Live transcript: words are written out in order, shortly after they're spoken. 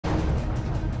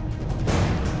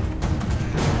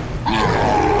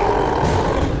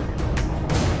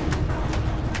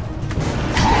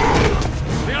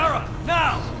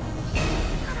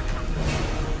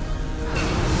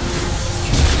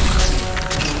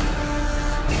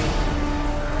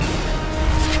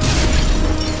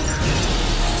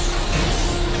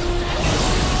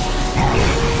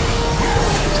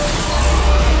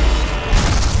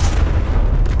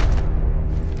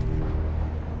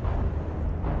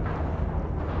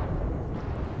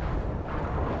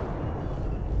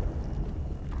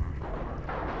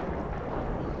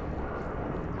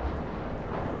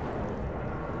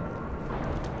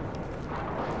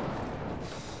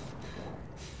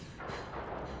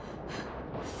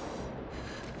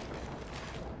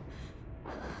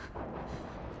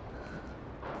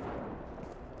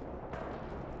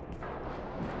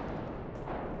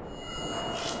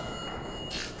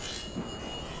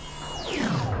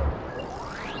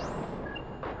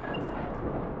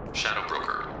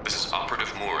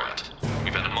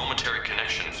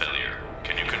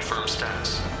Confirm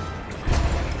status.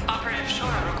 Operative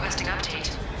Shora requesting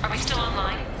update. Are we still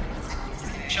online?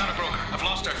 Shadow Broker, I've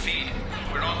lost our feed.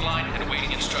 We're online and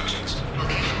awaiting instructions.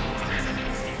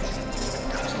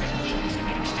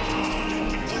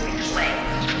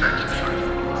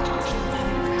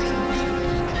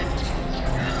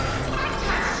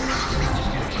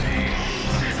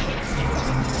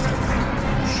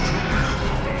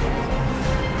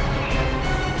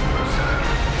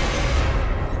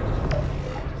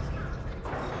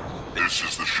 This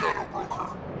is the Shadow Broker.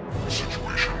 The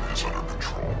situation is under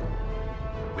control.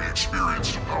 We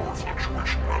experienced a power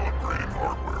fluctuation while upgrading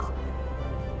hardware.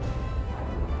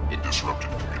 It disrupted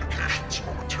communications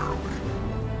momentarily.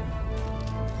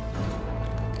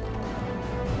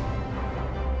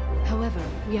 However,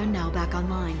 we are now back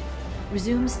online.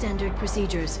 Resume standard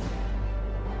procedures.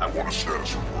 I want a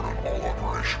status report on all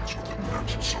operations within the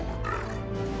next solar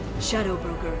day. Shadow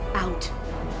Broker, out.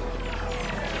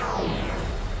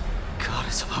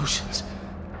 Goddess of Oceans.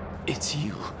 It's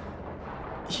you.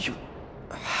 You...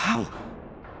 How?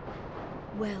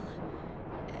 Well,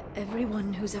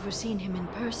 everyone who's ever seen him in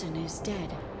person is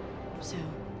dead. So...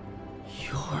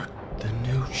 You're the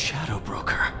new Shadow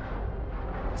Broker.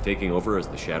 Is taking over as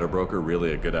the Shadow Broker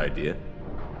really a good idea?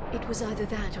 it was either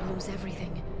that or lose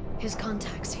everything. His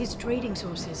contacts, his trading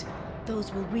sources,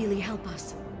 those will really help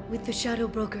us. With the Shadow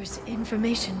Broker's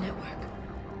information network,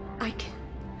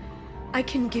 I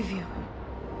can give you...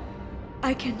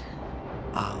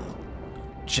 I'll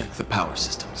check the power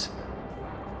systems.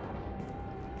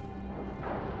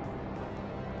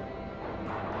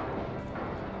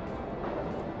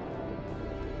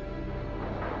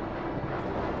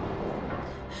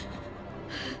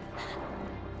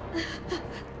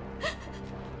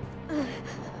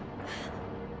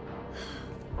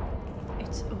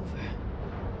 It's over.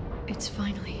 It's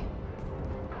finally...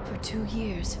 For 2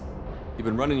 years. You've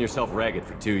been running yourself ragged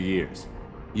for 2 years.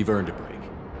 You've earned a break.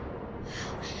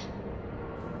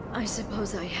 I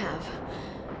suppose I have.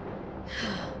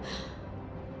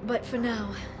 But for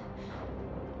now,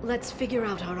 let's figure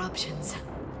out our options.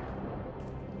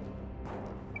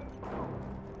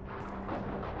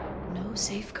 No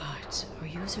safeguards or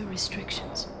user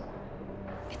restrictions.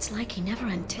 It's like he never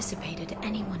anticipated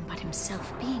anyone but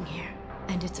himself being here.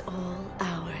 And it's all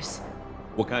ours.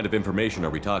 What kind of information are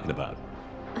we talking about?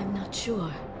 I'm not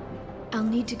sure. I'll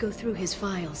need to go through his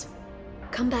files.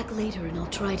 Come back later and I'll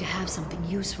try to have something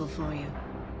useful for you.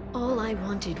 All I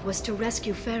wanted was to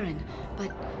rescue Farron,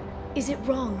 but is it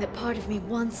wrong that part of me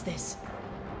wants this?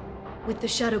 With the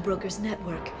Shadow Broker's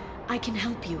network, I can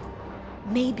help you.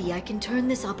 Maybe I can turn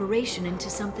this operation into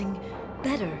something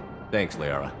better. Thanks,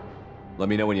 Liara. Let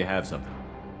me know when you have something.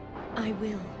 I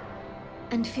will.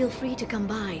 And feel free to come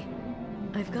by.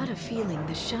 I've got a feeling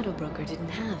the Shadow Broker didn't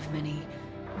have many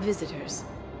visitors.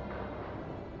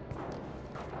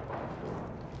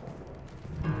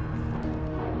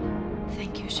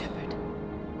 Thank you, Shepard,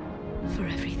 for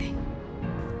everything.